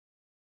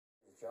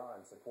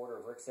John, supporter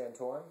of Rick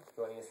Santorum,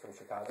 joining us from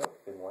Chicago.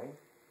 Good morning.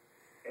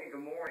 Hey,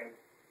 good morning.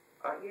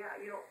 I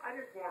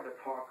just wanted to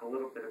talk a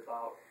little bit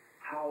about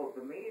how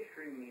the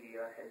mainstream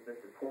media has been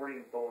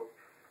supporting both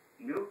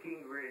Newt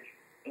Gingrich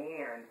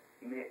and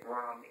Mitt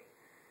Romney.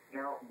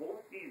 Now, both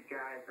these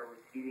guys are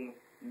receiving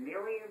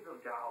millions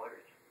of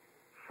dollars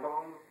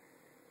from,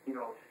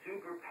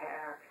 super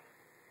PACs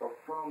or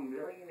from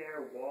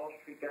millionaire Wall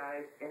Street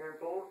guys, and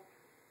they're both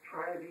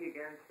trying to be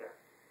against them.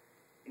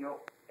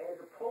 As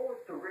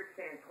opposed to Rick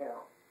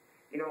Santorum.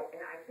 And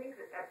I think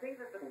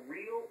that the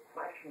real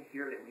question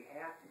here that we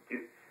have to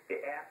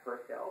ask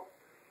ourselves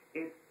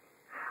is,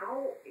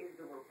 how is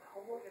the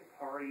Republican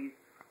Party's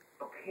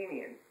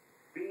opinion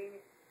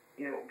being,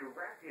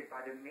 directed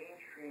by the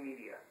mainstream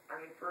media?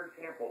 For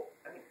example,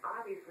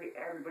 obviously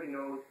everybody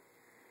knows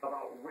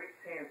about Rick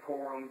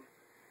Santorum's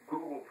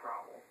Google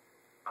problem.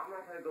 I'm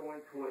not going to go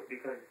into it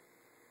because,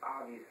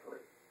 obviously.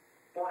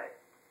 But,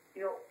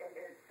 and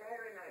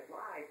Saturday Night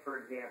Live,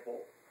 for example,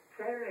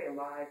 Saturday Night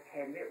Live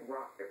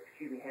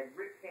had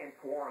Rick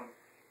Santorum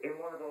in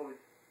one of those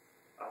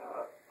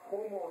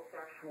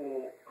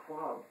homosexual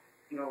clubs.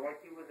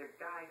 Like he was a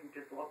guy who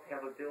just loved to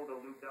have a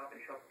dildo lubed up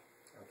and shoved.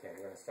 Okay,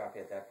 we're going to stop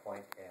you at that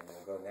point, and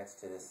we'll go next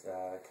to this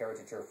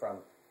caricature from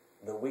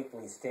the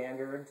Weekly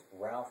Standard.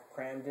 Ralph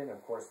Cramden,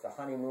 of course, the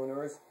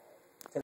honeymooners.